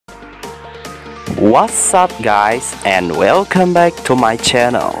What's up guys, and welcome back to my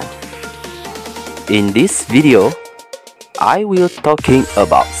channel. In this video, I will talking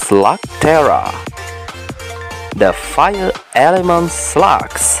about Slugterra, the fire element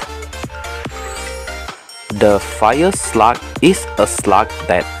slugs. The fire slug is a slug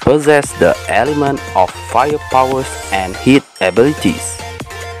that possesses the element of fire powers and heat abilities.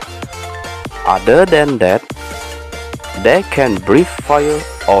 Other than that, they can breathe fire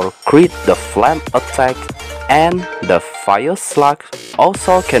or create the flame attack, and the fire slug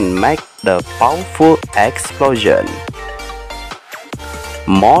also can make the powerful explosion.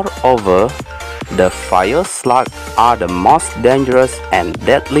 Moreover, the fire slug are the most dangerous and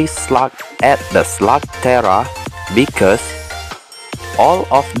deadly slug at the Slugterra because all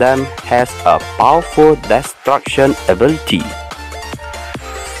of them has a powerful destruction ability.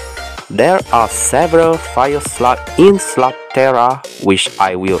 There are several fire slugs in Slugterra, which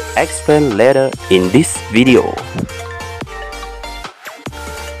I will explain later in this video.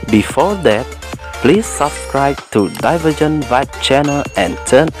 Before that, please subscribe to Divergent Vibe channel and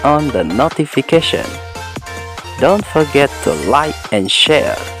turn on the notification. Don't forget to like and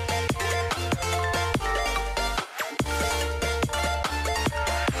share.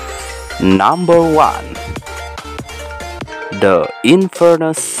 Number 1. The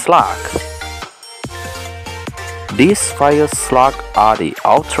INFURNUS slug. These fire slugs are the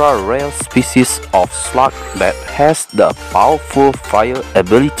ultra-rare species of slug that has the powerful fire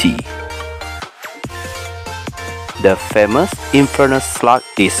ability. The famous INFURNUS slug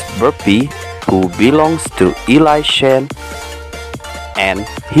is BURPY, who belongs to Eli Shen, and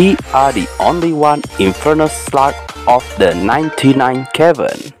he are the only one INFURNUS slug of the 99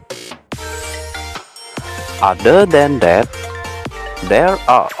 cavern. Other than that, there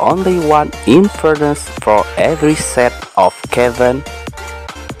are only one INFURNUS for every set of cavern,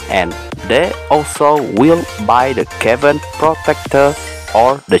 and they also will by the cavern protector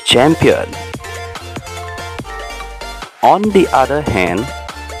or the champion. On the other hand,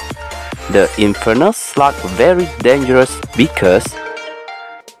 the INFURNUS slug very dangerous because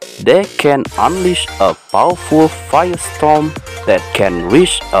they can unleash a powerful firestorm that can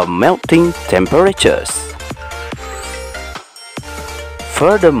reach a melting temperatures.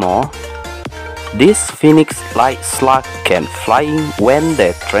 Furthermore, this phoenix-like slug can fly when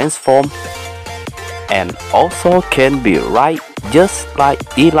they transform, and also can be ride just like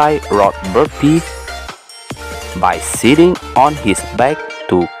Eli rode BURPY by sitting on his back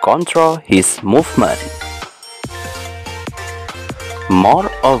to control his movement.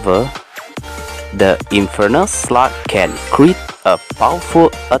 Moreover, the INFURNUS slug can create a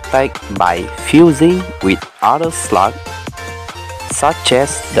powerful attack by fusing with other slugs, such as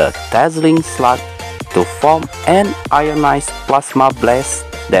the TAZERLING slug, to form an ionized plasma blast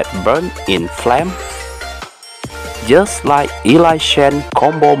that burn in flame, just like Eli Shen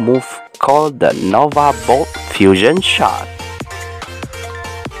combo move called the NOVABOLT fusion shot.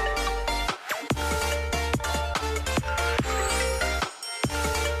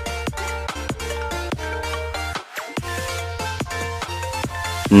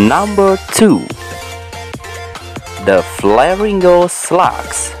 Number 2. The FLARINGO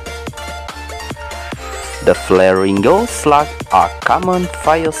slugs. The FLARINGO slugs are common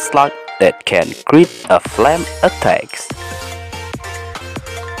fire slugs that can create a flame attacks.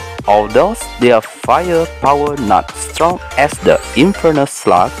 Although their fire power not strong as the INFURNUS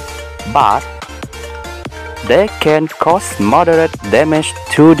slug, but they can cause moderate damage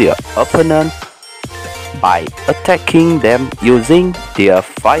to their opponent by attacking them using their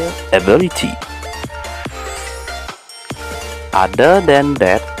fire ability. Other than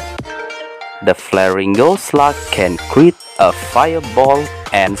that, the FLARINGO slug can create a fireball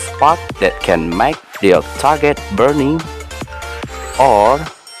and spark that can make their target burning, or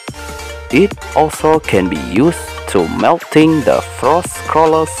it also can be used to melting the frost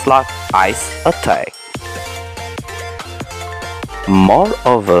crawler slug ice attack.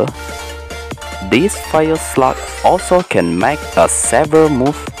 Moreover, this fire slug also can make a saber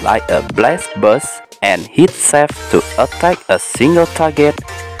move like a blast burst and hit safe to attack a single target,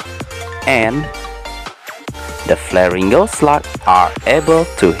 and the FLARINGO slug are able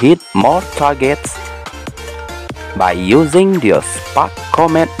to hit more targets by using their spark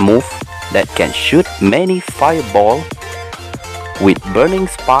comet move that can shoot many fireballs with burning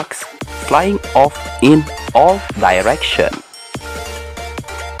sparks flying off in all directions.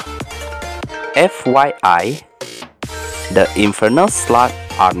 FYI, the INFURNUS slug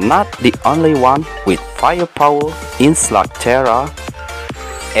are not the only one with firepower in Slugterra,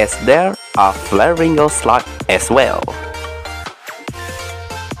 as there are FLARINGO slugs as well.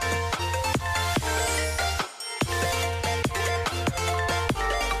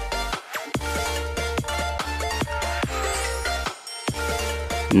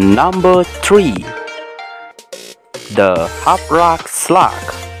 Number 3. The Haprak Slug.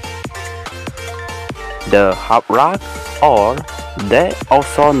 The Haprak, or they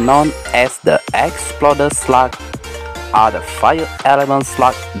also known as the Exploder Slug, are the fire element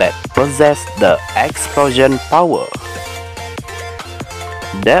slug that possess the explosion power.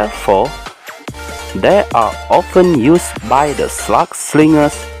 Therefore, they are often used by the slug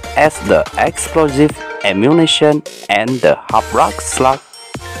slingers as the explosive ammunition, and the Haprak slug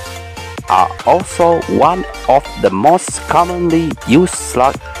are also one of the most commonly used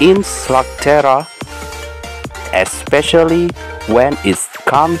slugs in Slugterra, especially when it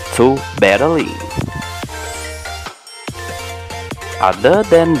comes to battling. Other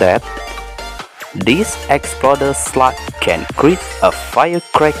than that, this exploder slug can create a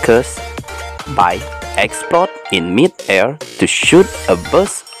firecrackers by explode in mid-air to shoot a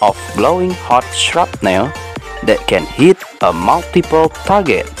burst of glowing hot shrapnel that can hit multiple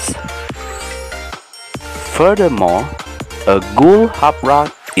targets. Furthermore, a GHOUL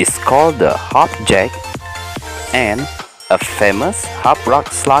Haprak is called the Hopjack, and a famous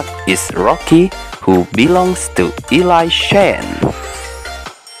Haprak slug is Rocky, who belongs to Eli Shan.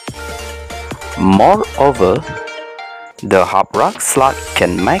 Moreover, the Haprak slug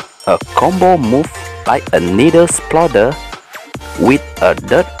can make a combo move like a needle sploder with a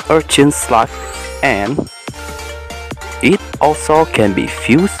dirt urchin slug, and it also can be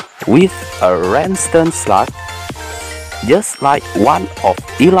fused with a RAMMSTONE slug, just like one of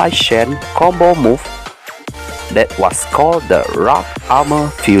Eli Shan's combo move that was called the Rock Armor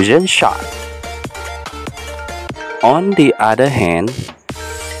Fusion Shot. On the other hand,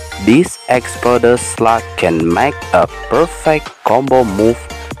 this exploder slug can make a perfect combo move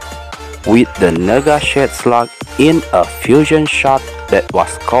with the Negashed slug in a fusion shot that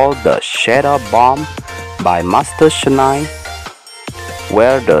was called the Shadow Bomb by Master Shanai,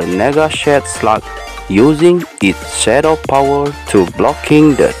 where the Negashed slug using its shadow power to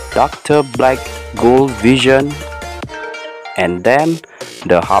blocking the Dr. Black Ghoul vision, and then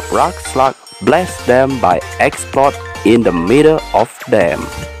the Haprak slug blasts them by explode in the middle of them.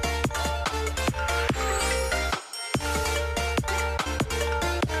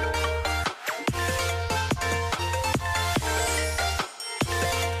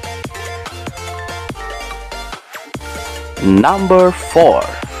 Number 4.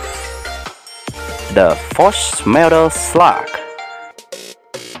 The FORGESMELTER Slug.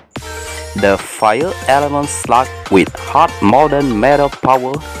 The fire element slug with hot molten metal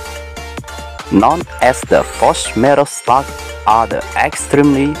power, known as the FORGESMELTER slug, are the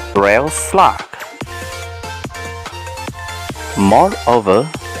extremely rare slug. Moreover,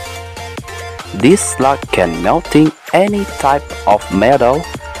 this slug can melting any type of metal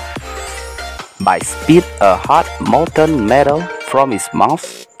by spit a hot molten metal from its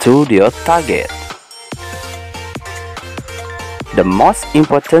mouth to their target. The most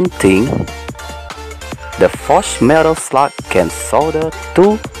important thing, the FORGESMELTER slug can solder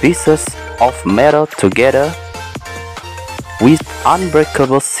two pieces of metal together with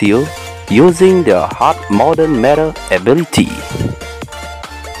unbreakable seal using their hot molten metal ability.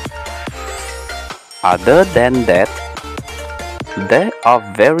 Other than that, they are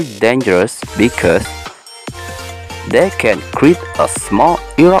very dangerous because they can create a small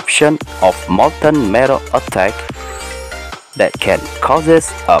eruption of molten metal attack that can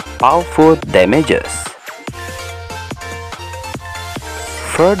causes a powerful damages.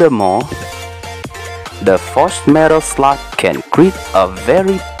 Furthermore, the FORGESMELTER slug can create a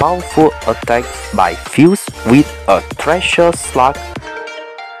very powerful attack by fuse with a thresher slug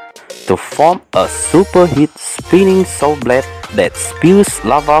to form a superheat spinning saw blade that spews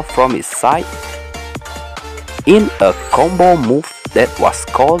lava from its side in a combo move that was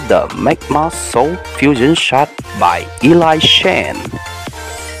called the MAGMA Saw Fusion Shot by Eli Shan.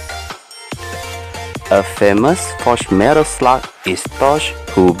 A famous FORGESMELTER slug is Tosh,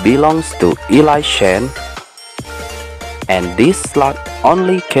 who belongs to Eli Shan, and this slug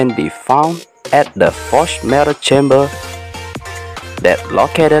only can be found at the FORGESMELTER chamber that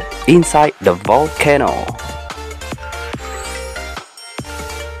located inside the volcano.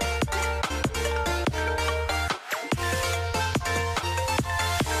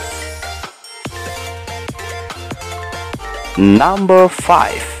 Number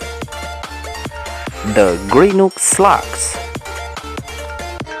 5. The GRENUKE Slugs.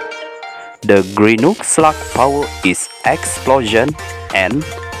 The GRENUKE slug power is explosion, and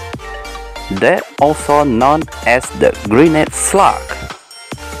they're also known as the grenade slug.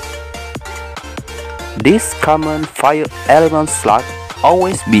 This common fire element slug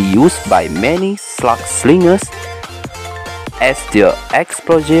always be used by many slug slingers as their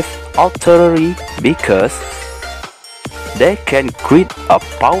explosive artillery because they can create a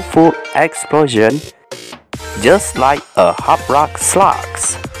powerful explosion just like a hard rock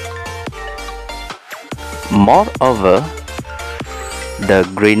slugs. Moreover, the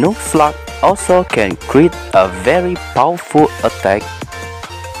GRENUKE slug also can create a very powerful attack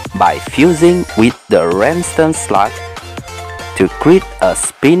by fusing with the RAMMSTONE slug to create a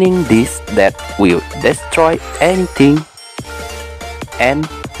spinning disc that will destroy anything, and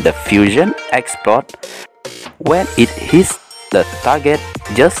the fusion explodes when it hits the target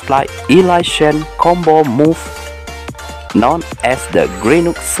just like Elation combo move known as the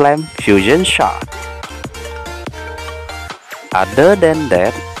GRENUKE Slam Fusion Shot. Other than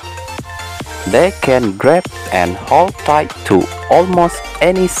that, they can grab and hold tight to almost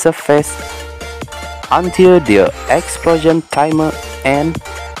any surface until their explosion timer ends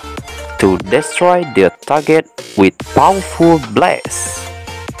to destroy their target with powerful blasts.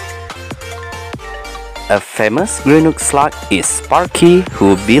 A famous GRENUKE slug is Sparky,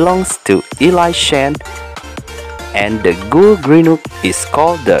 who belongs to Elation, and the GHOUL GRENUKE is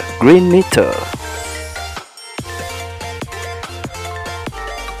called the Green Meter.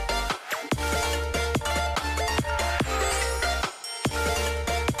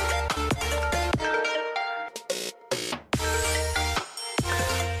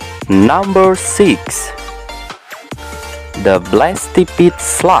 Number 6. The BLASTIPEDE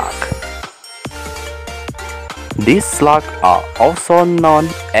slug. These slugs are also known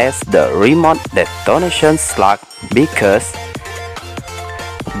as the remote detonation slug because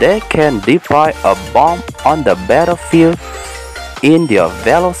they can deploy a bomb on the battlefield in their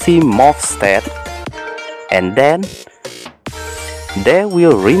velocity morph state, and then they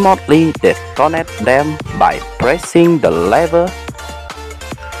will remotely detonate them by pressing the lever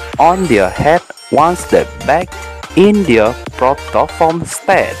on their head once they're back in their protoform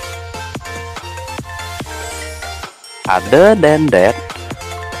state. Other than that,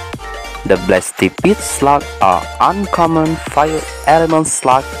 the BLASTIPEDE slugs are uncommon fire element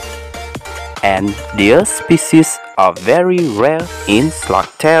slugs, and their species are very rare in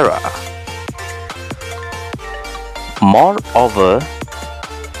Slugterra. Moreover,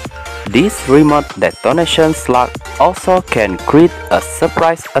 this remote detonation slug also can create a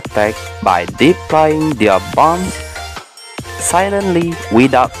surprise attack by deploying their bombs silently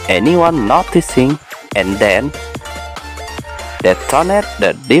without anyone noticing, and then detonate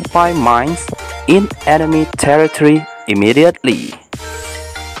the deployed mines in enemy territory immediately.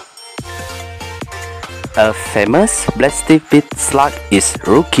 A famous BLASTIPEDE slug is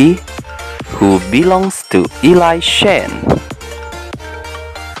Rookie, who belongs to Elation.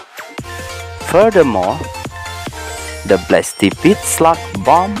 Furthermore, the BLASTIPEDE slug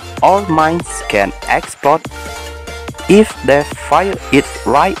bomb or mines can explode if they fire it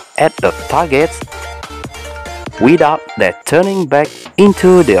right at the targets without their turning back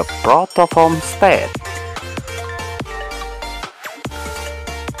into their protoform state.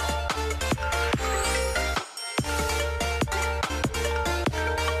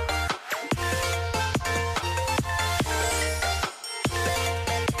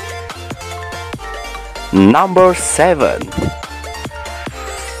 Number 7.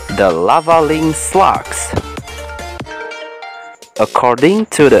 The LAVALYNX slugs. According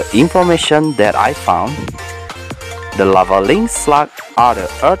to the information that I found, the LAVALYNX slugs are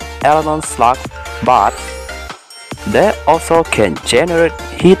the earth element slug, but they also can generate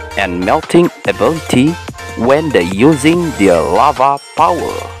heat and melting ability when they're using their lava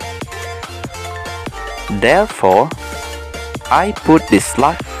power. Therefore, I put this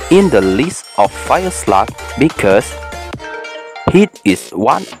slug in the list of fire slug because heat is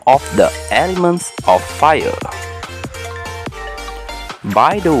one of the elements of fire.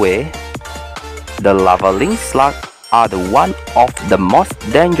 By the way, the LAVALYNX slugs are the one of the most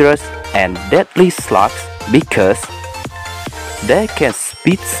dangerous and deadly slugs because they can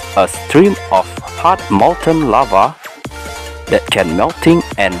spit a stream of hot molten lava that can melting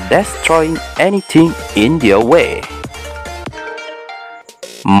and destroying anything in their way.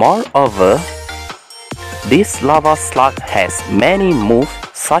 Moreover, this lava slug has many moves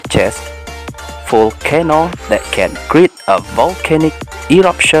such as volcano that can create a volcanic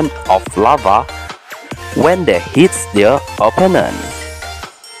eruption of lava when they hit their opponent.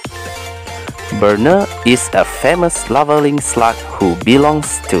 Burner is a famous LAVALYNX slug who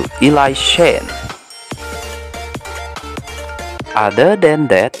belongs to Elation. Other than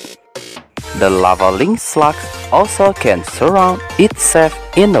that, the LAVALYNX slug also can surround itself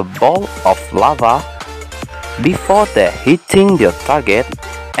in a ball of lava before they hitting their target,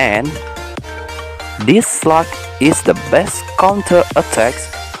 and this slug is the best counter attacks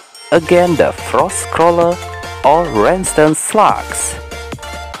against the Frost Crawler or RAMMSTONE Slugs.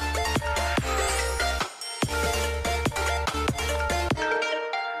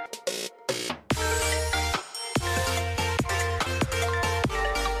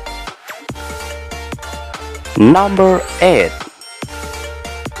 Number 8.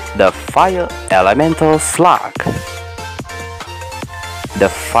 The Fire Elemental Slug. The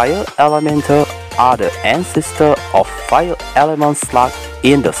Fire Elemental are the ancestor of Fire Element Slug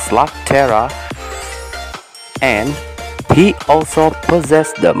in the Slugterra, and he also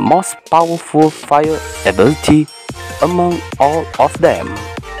possesses the most powerful fire ability among all of them.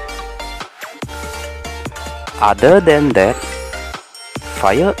 Other than that,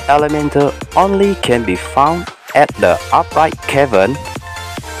 Fire Elemental only can be found at the upright cavern,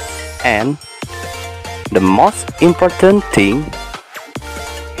 and the most important thing,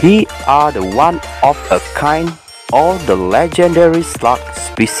 he are the one of a kind or the legendary slug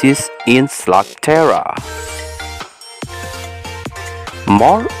species in Slugterra.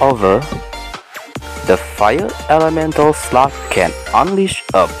 Moreover, the Fire Elemental Slug can unleash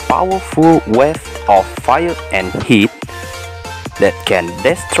a powerful wave of fire and heat that can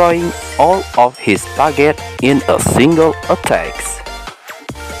destroy all of his target in a single attack.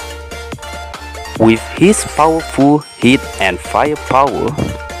 With his powerful heat and fire power,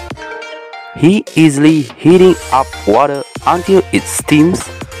 he easily heating up water until it steams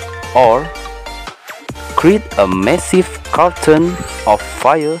or create a massive curtain of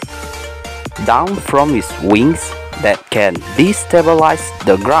fire down from his wings that can destabilize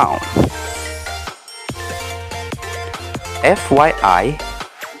the ground. FYI,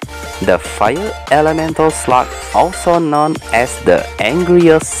 the Fire Elemental Slug, also known as the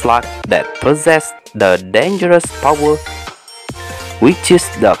angriest slug that possesses the dangerous power, which is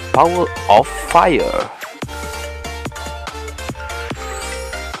the power of fire.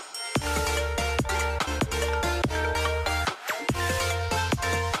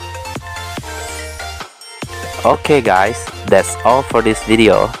 Okay guys, that's all for this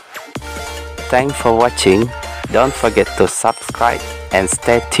video. Thanks for watching. Don't forget to subscribe and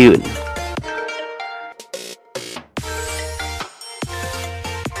stay tuned.